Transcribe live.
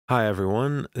Hi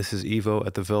everyone, this is Ivo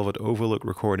at the Velvet Overlook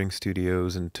Recording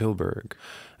Studios in Tilburg,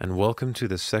 and welcome to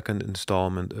the second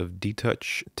installment of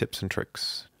DTouch Tips and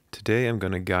Tricks. Today I'm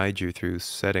going to guide you through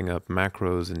setting up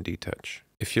macros in DTouch.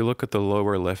 If you look at the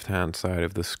lower left-hand side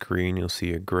of the screen, you'll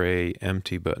see a gray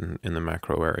empty button in the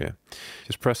macro area.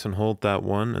 Just press and hold that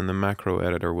one and the macro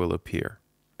editor will appear.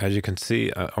 As you can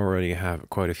see, I already have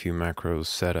quite a few macros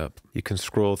set up. You can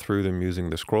scroll through them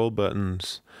using the scroll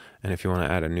buttons, and if you want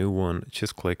to add a new one,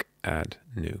 just click Add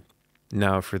New.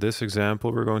 Now for this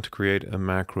example, we're going to create a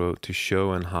macro to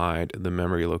show and hide the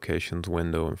memory locations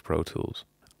window of Pro Tools.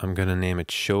 I'm going to name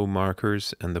it Show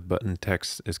Markers, and the button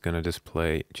text is going to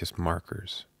display just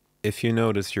markers. If you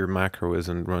notice your macro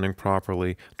isn't running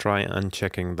properly, try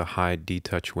unchecking the Hide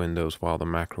DTouch Windows while the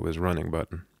macro is running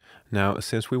button. Now,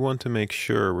 since we want to make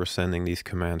sure we're sending these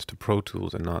commands to Pro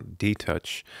Tools and not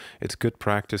DTouch, it's good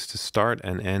practice to start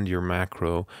and end your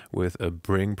macro with a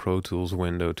Bring Pro Tools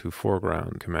window to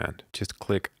foreground command. Just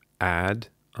click Add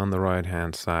on the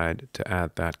right-hand side to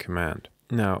add that command.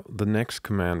 Now, the next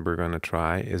command we're going to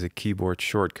try is a keyboard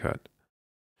shortcut.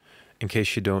 In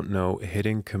case you don't know,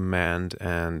 hitting Command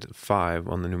and 5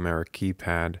 on the numeric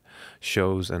keypad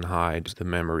shows and hides the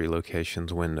memory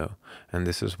locations window. And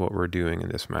this is what we're doing in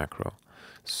this macro.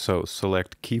 So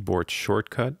select Keyboard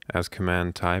Shortcut as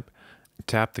command type,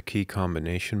 tap the key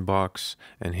combination box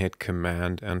and hit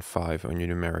Command and 5 on your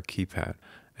numeric keypad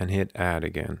and hit Add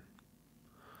again.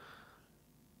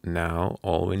 Now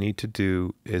all we need to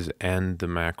do is end the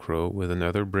macro with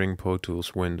another Bring Pro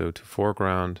Tools window to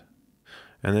foreground.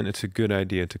 And then it's a good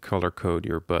idea to color code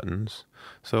your buttons.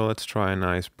 So let's try a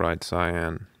nice bright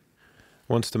cyan.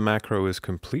 Once the macro is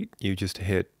complete, you just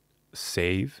hit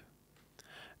Save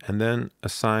and then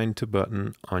Assign to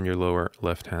button on your lower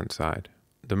left-hand side.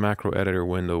 The macro editor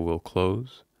window will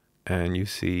close and you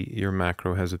see your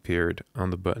macro has appeared on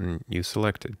the button you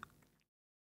selected.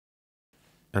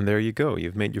 And there you go,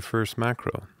 you've made your first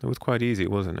macro. It was quite easy,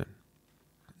 wasn't it?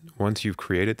 Once you've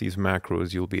created these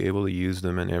macros, you'll be able to use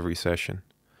them in every session.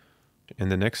 In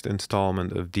the next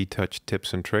installment of DTouch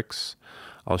Tips and Tricks,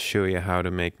 I'll show you how to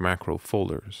make macro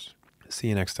folders. See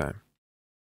you next time.